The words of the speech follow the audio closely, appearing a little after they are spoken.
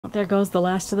there goes the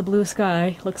last of the blue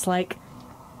sky. Looks like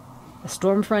the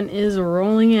storm front is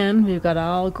rolling in. We've got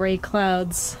all gray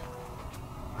clouds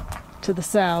to the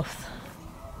south.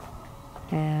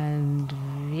 And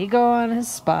Vigo on his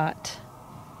spot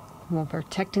while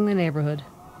protecting the neighborhood.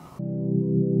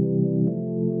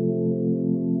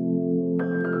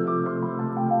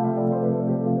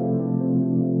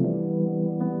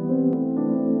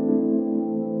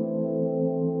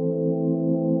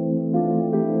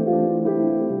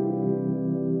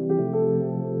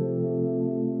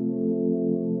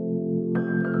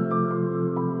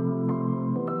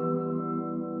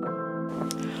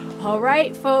 All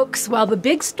right, folks, well, the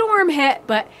big storm hit,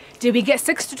 but did we get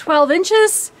 6 to 12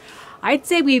 inches? I'd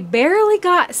say we barely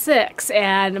got 6,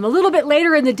 and I'm a little bit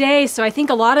later in the day, so I think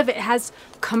a lot of it has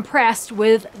compressed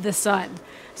with the sun.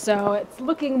 So it's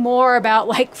looking more about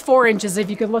like 4 inches if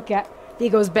you could look at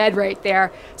Vigo's bed right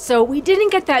there. So we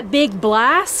didn't get that big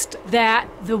blast that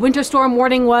the winter storm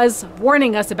warning was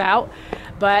warning us about,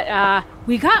 but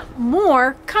we got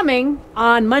more coming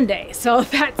on Monday. So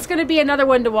that's gonna be another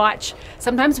one to watch.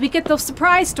 Sometimes we get those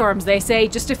surprise storms. They say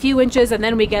just a few inches and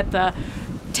then we get the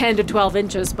 10 to 12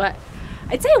 inches. But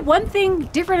I'd say one thing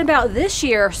different about this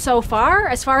year so far,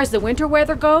 as far as the winter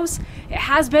weather goes, it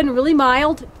has been really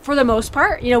mild for the most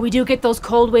part. You know, we do get those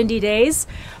cold, windy days,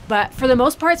 but for the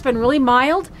most part, it's been really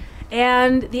mild.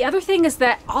 And the other thing is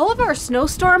that all of our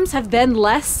snowstorms have been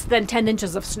less than 10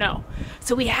 inches of snow.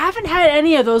 So we haven't had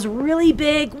any of those really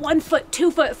big 1 foot,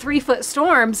 2 foot, 3 foot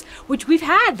storms, which we've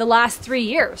had the last 3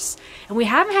 years. And we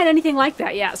haven't had anything like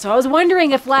that yet. So I was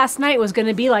wondering if last night was going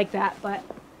to be like that, but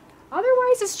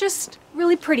otherwise it's just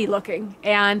really pretty looking.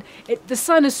 And the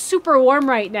sun is super warm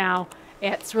right now.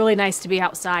 It's really nice to be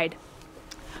outside.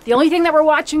 The only thing that we're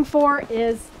watching for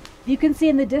is, you can see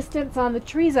in the distance on the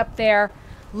trees up there,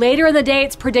 later in the day,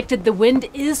 it's predicted the wind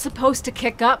is supposed to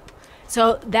kick up,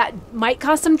 so that might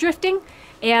cause some drifting,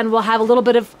 and we'll have a little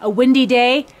bit of a windy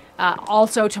day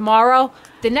also tomorrow.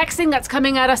 The next thing that's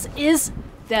coming at us is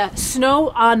the snow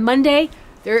on Monday.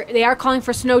 They are calling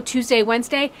for snow Tuesday,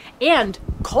 Wednesday, and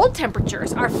cold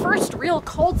temperatures. Our first real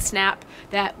cold snap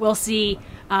that we'll see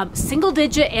single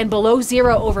digit and below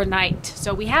 0 overnight.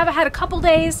 So we have had a couple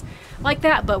days like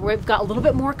that, but we've got a little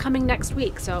bit more coming next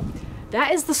week. So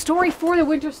that is the story for the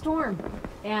winter storm.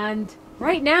 And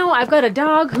right now I've got a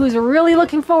dog who's really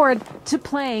looking forward to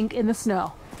playing in the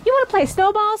snow. You want to play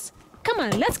snowballs? Come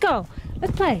on, let's go.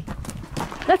 Let's play.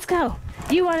 Let's go.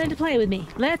 You wanted to play with me.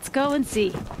 Let's go and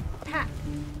see. Pat,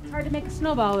 it's hard to make a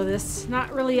snowball with this.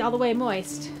 Not really all the way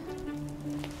moist.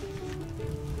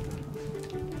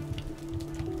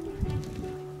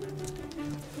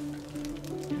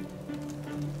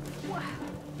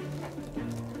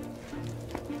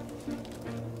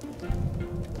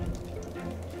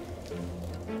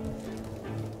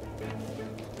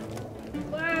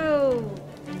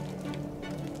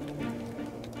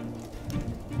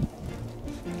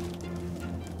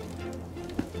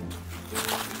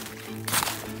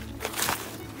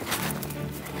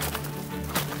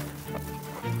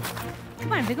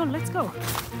 Come on, Vigo, let's go.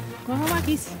 Go on,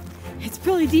 walkies. It's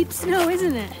really deep snow,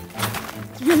 isn't it?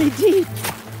 It's really deep.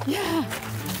 Yeah.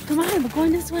 Come on, we're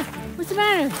going this way. What's the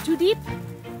matter? Too deep?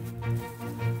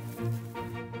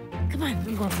 Come on,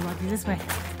 we're going walking this way.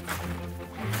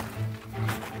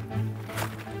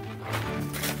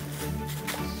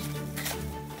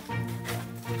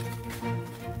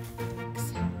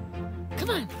 Come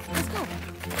on, let's go.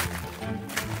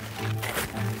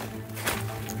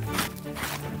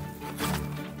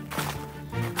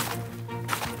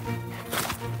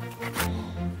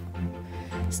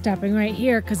 Stopping right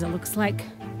here because it looks like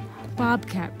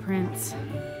bobcat prints.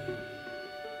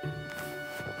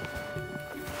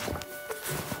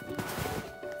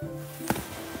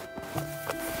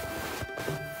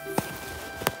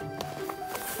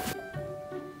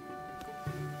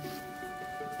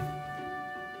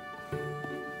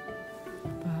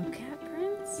 Bobcat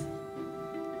prints?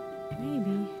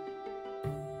 Maybe.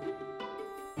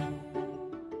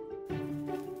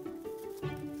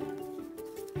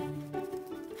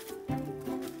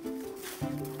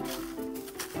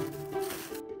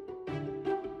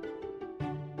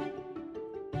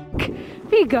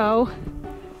 Vigo.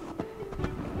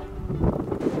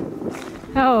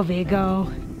 Oh, Vigo.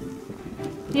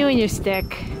 You and your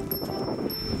stick.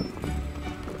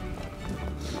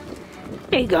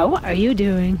 Vigo, what are you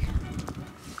doing?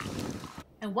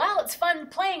 And while it's fun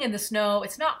playing in the snow,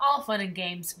 it's not all fun and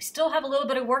games. We still have a little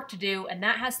bit of work to do, and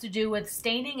that has to do with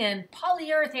staining and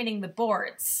polyurethaning the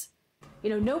boards. You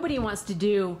know, nobody wants to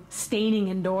do staining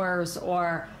indoors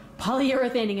or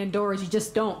polyurethaning indoors. You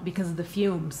just don't because of the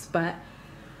fumes. But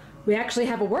we actually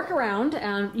have a workaround,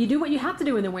 and you do what you have to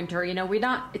do in the winter. You know,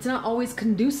 it's not always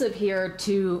conducive here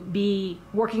to be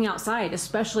working outside,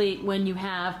 especially when you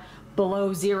have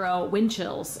below zero wind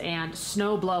chills and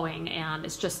snow blowing, and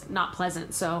it's just not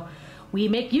pleasant. So we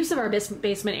make use of our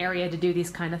basement area to do these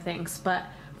kind of things. But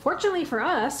fortunately for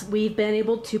us, we've been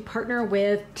able to partner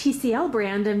with TCL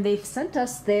brand, and they've sent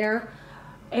us their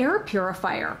air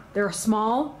purifier. They're a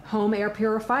small home air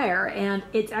purifier, and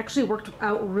it's actually worked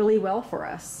out really well for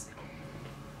us.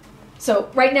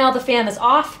 So right now the fan is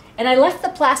off, and I left the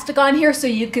plastic on here so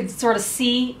you could sort of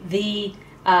see the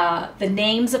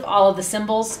names of all of the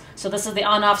symbols. So this is the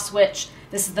on-off switch,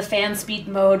 this is the fan speed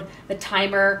mode, the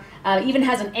timer, even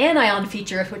has an anion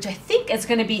feature, which I think is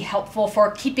going to be helpful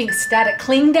for keeping static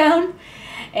cling down,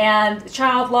 and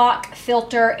child lock,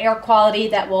 filter, air quality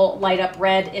that will light up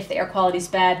red if the air quality is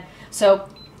bad. So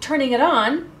turning it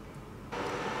on,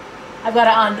 I've got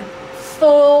it on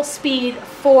full speed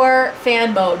for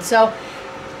fan mode. So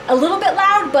a little bit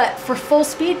loud, but for full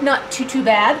speed, not too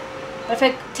bad. But if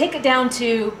I take it down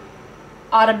to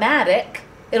automatic,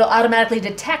 it'll automatically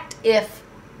detect if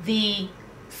the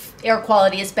air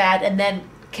quality is bad and then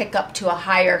kick up to a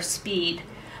higher speed.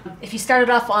 If you start it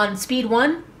off on speed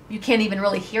 1, you can't even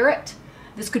really hear it.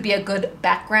 This could be a good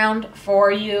background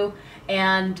for you.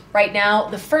 And right now,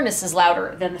 the furnace is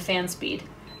louder than the fan speed.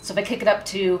 So if I kick it up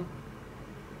to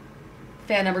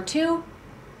fan number 2, you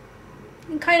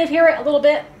can kind of hear it a little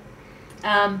bit.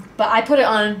 But I put it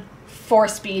on 4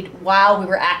 speed while we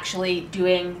were actually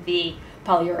doing the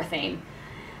polyurethane.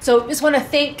 So just want to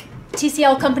thank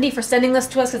TCL company for sending this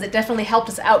to us, because it definitely helped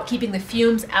us out keeping the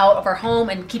fumes out of our home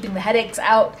and keeping the headaches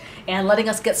out and letting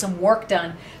us get some work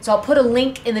done. So I'll put a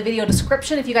link in the video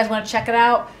description if you guys want to check it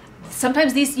out.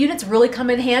 Sometimes these units really come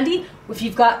in handy if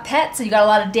you've got pets and you got a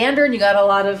lot of dander and you got a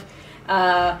lot of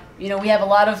you know, we have a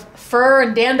lot of fur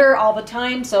and dander all the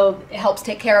time, so it helps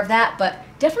take care of that. But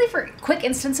definitely for quick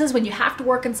instances when you have to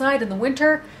work inside in the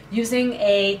winter, using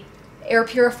a air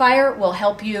purifier will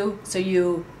help you, so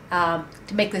you to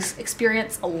make this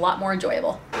experience a lot more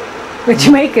enjoyable. What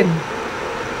you making?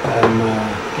 I'm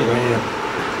getting ready to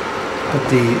put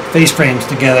the face frames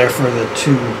together for the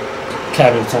 2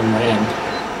 cabinets on the end.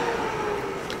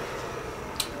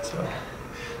 So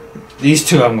these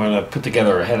 2 I'm going to put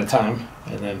together ahead of time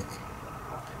and then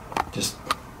just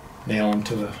nail them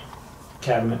to the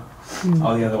cabinet.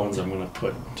 All the other ones I'm going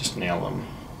to just nail them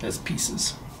as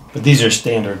pieces. But these are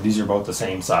standard. These are both the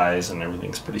same size, and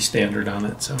everything's pretty standard on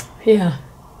it. So Yeah.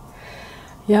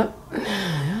 Yep. So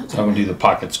I'm going to do the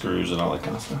pocket screws and all that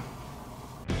kind of stuff.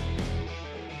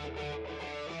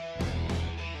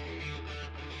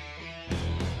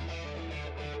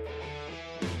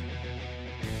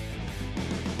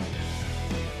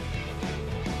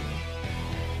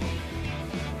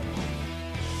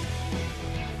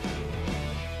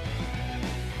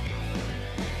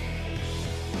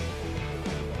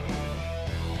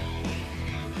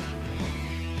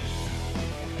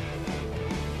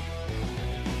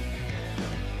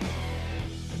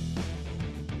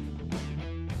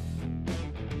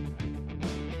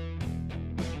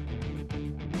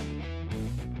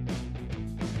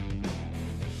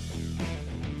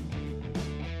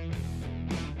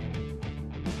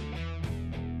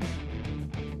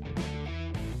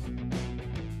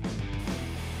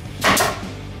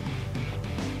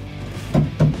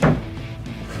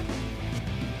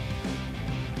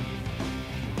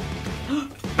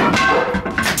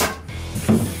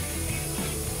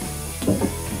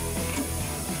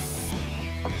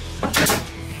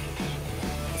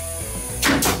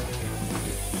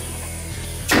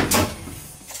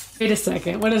 Wait a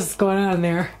second, what is going on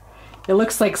there? It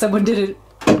looks like someone didn't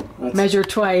measure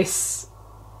twice.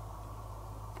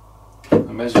 I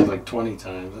measured like 20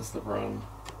 times, that's the problem.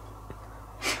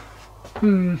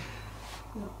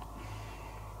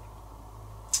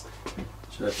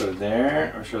 Should I put it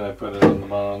there, or should I put it on the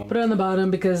bottom? Put it on the bottom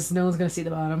because no one's going to see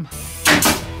the bottom.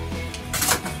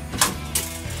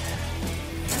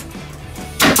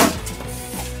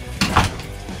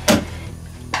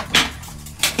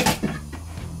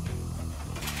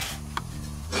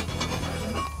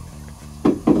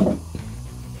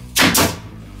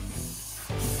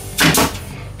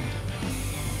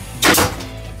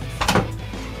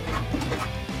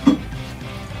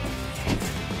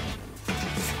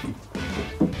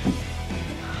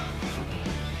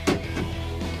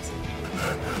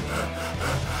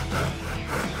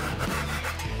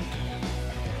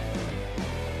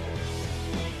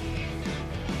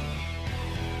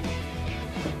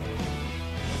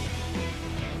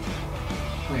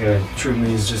 I gotta trim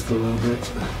these just a little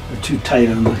bit. They're too tight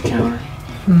on the counter.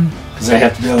 Because I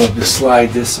have to be able to slide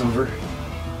this over.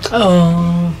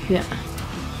 Oh, yeah.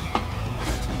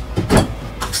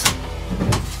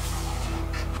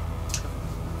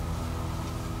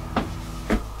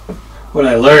 What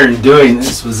I learned doing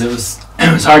this was it was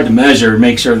hard to measure,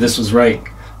 make sure this was right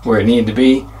where it needed to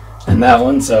be, and that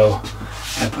one. So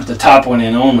I put the top one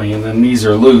in only, and then these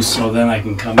are loose, so then I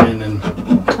can come in and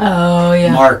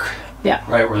mark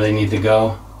right where they need to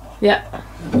go. Yeah.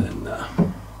 And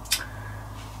then,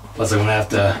 plus I'm gonna have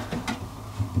to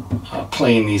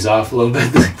plane these off a little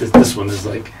bit. This one is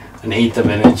like 1/8 of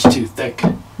an inch too thick.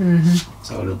 Mm-hmm.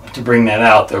 So to bring that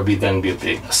out, there'll be a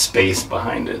big space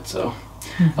behind it. So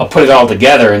I'll put it all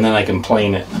together, and then I can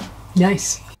plane it.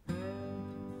 Nice.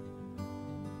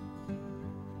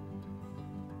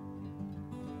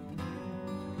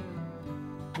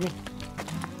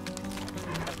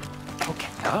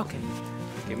 Okay.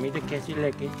 Give me the kissy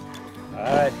licky.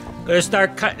 Alright. Gonna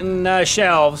start cutting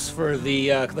shelves for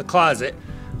the closet.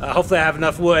 Hopefully I have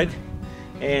enough wood.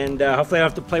 And hopefully I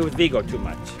don't have to play with Vigo too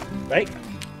much. Right?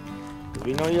 Because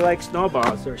we know you like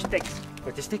snowballs or sticks.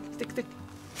 What's the stick? Stick.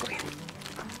 Go ahead.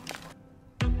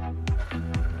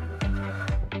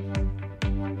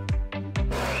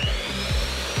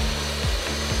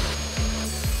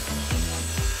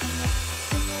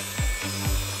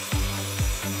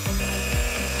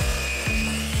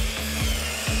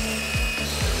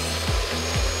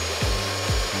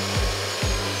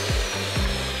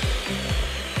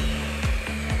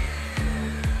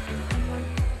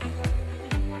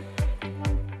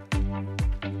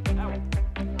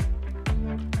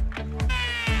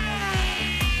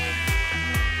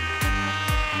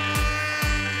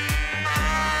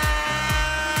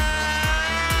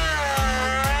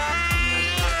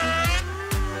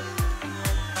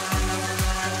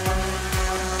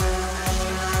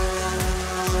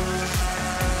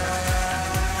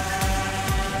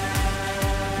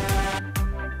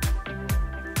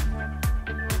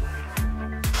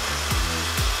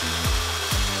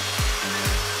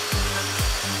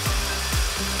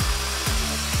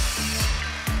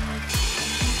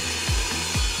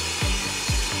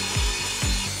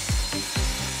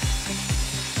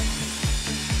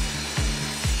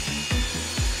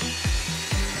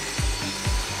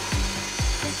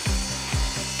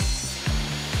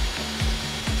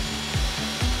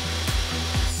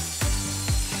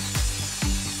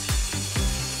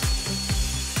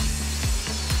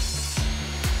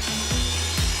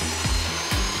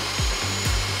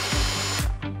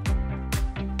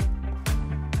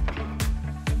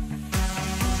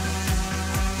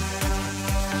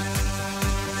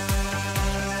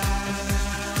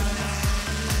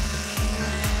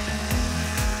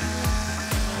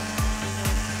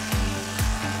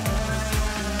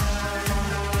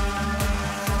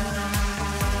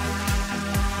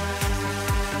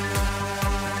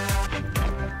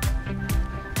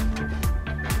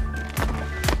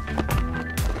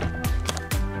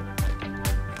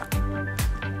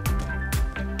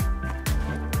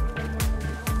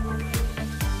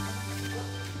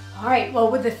 All right, well,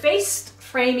 with the face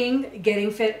framing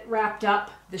getting wrapped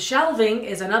up, the shelving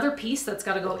is another piece that's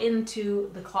got to go into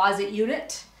the closet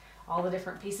unit, all the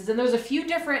different pieces. And there's a few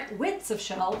different widths of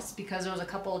shelves because there's a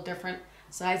couple of different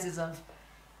sizes of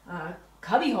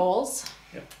cubby holes.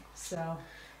 Yep. So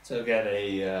I've got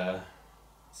a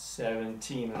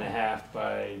 17.5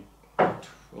 by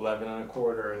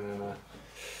 11.25, and then a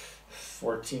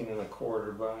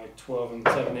 14.25 by 12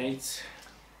 7/8.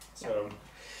 So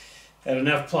had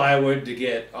enough plywood to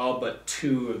get all but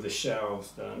 2 of the shelves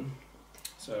done.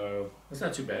 So that's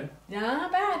not too bad.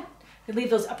 not bad. Could leave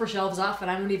those upper shelves off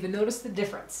and I don't even notice the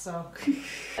difference. So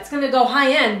that's gonna go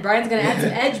high end. Brian's gonna add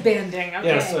some edge banding. Okay.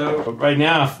 Yeah, so right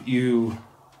now if you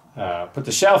put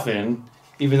the shelf in,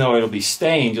 even though it'll be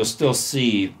stained, you'll still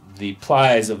see the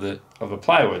plies of the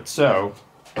plywood. So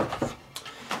I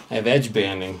have edge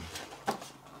banding.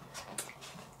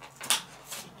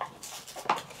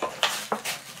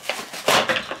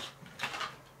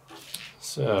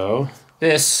 So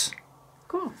this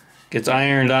gets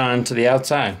ironed on to the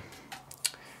outside,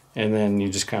 and then you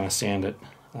just kind of sand it,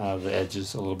 the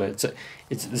edges a little bit.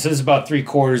 This is about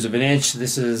 3/4 of an inch.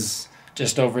 This is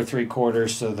just over 3/4,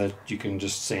 so that you can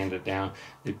just sand it down.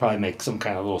 They probably make some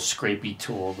kind of little scrapey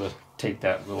tool to take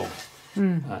that little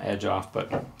edge off.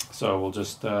 But so we'll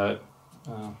just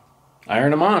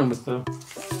iron them on with the.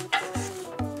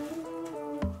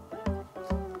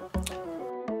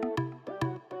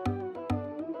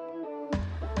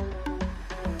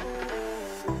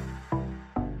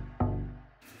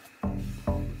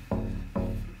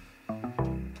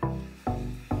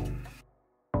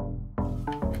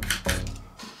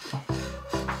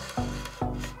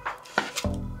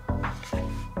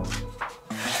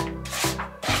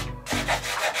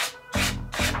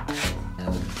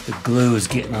 The glue is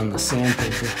getting on the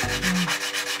sandpaper.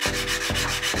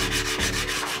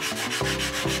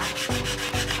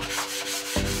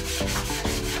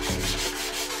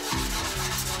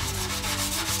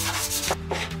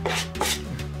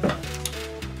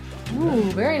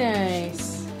 Ooh, very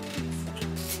nice.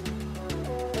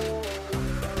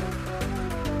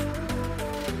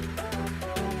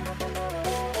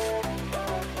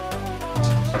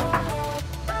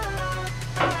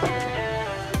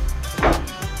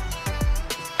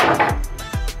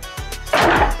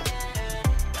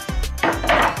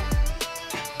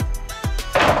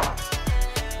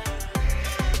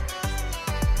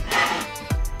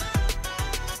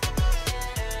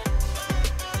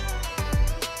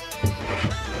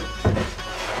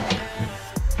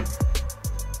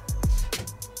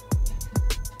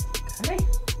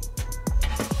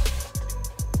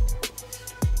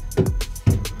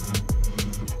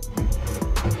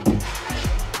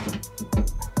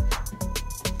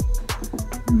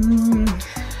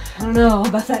 I don't know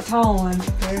about that tall one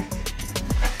there.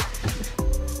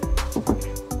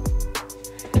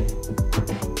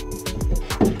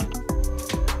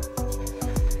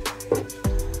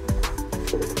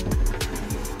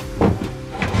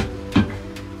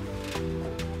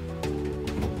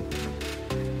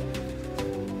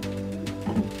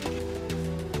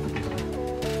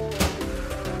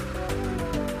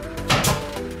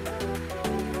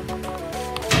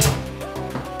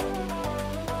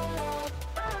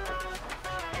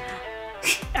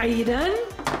 Are you done?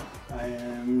 I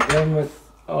am done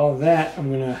with all that.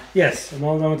 Yes, I'm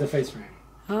all done with the face frame.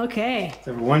 Okay.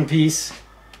 So one piece,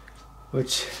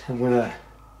 which I'm gonna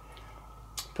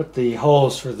put the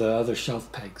holes for the other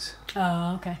shelf pegs.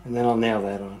 Oh, okay. And then I'll nail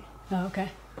that on. Oh, okay.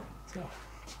 So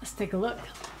Let's take a look.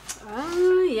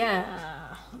 Oh,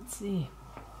 yeah. Let's see.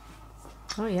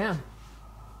 Oh, yeah.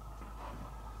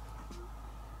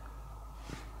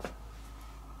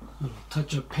 a little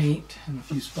touch of paint in a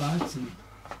few spots and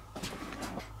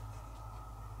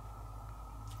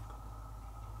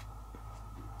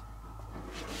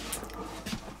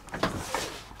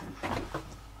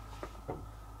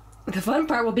The fun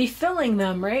part will be filling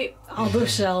them, right? All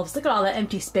those shelves. Look at all that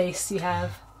empty space you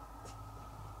have.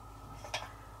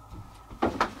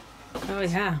 Oh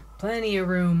yeah, plenty of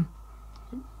room.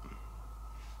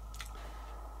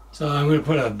 So I'm going to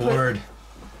put a board,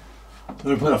 I'm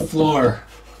going to put a floor,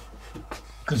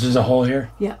 because there's a hole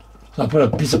here. Yeah. So I'll put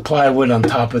a piece of plywood on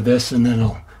top of this and then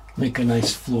I'll make a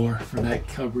nice floor for that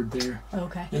cupboard there.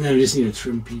 Okay. And then I just need a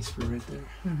trim piece for right there.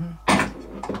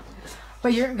 Mm-hmm.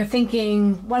 But you're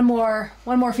thinking one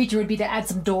more feature would be to add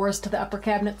some doors to the upper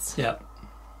cabinets. Yep.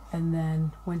 And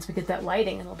then once we get that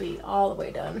lighting, it'll be all the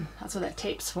way done. That's what that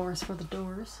tape's for, is for the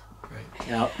doors. Right.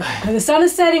 Yep. And the sun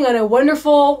is setting on a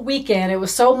wonderful weekend. It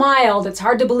was so mild, it's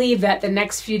hard to believe that the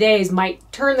next few days might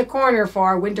turn the corner for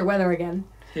our winter weather again.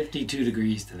 52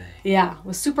 degrees today. Yeah, it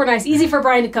was super nice. Easy for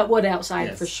Brian to cut wood outside,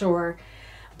 yes, for sure.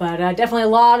 But definitely a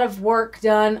lot of work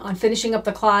done on finishing up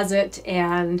the closet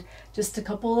and just a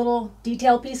couple little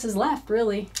detail pieces left,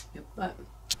 really. Yep. But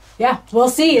yeah, we'll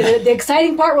see. The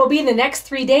exciting part will be in the next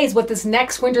 3 days what this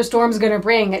next winter storm is going to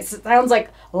bring. It sounds like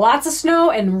lots of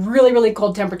snow and really, really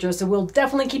cold temperatures. So we'll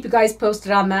definitely keep you guys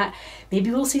posted on that.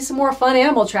 Maybe we'll see some more fun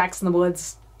animal tracks in the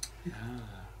woods. Yeah,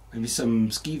 maybe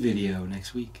some ski video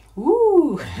next week.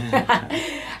 Ooh. All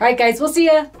right, guys. We'll see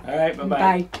you. All right.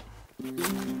 Bye-bye. Bye.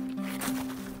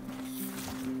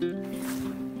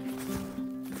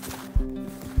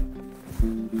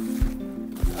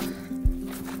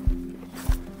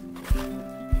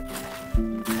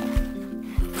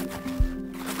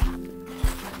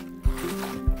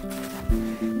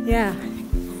 Yeah.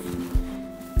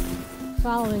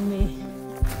 Following me.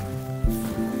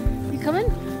 You coming?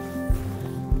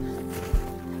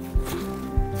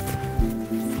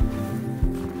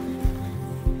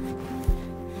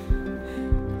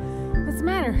 What's the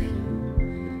matter?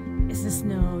 Is the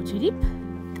snow too deep?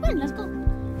 Come on, let's go.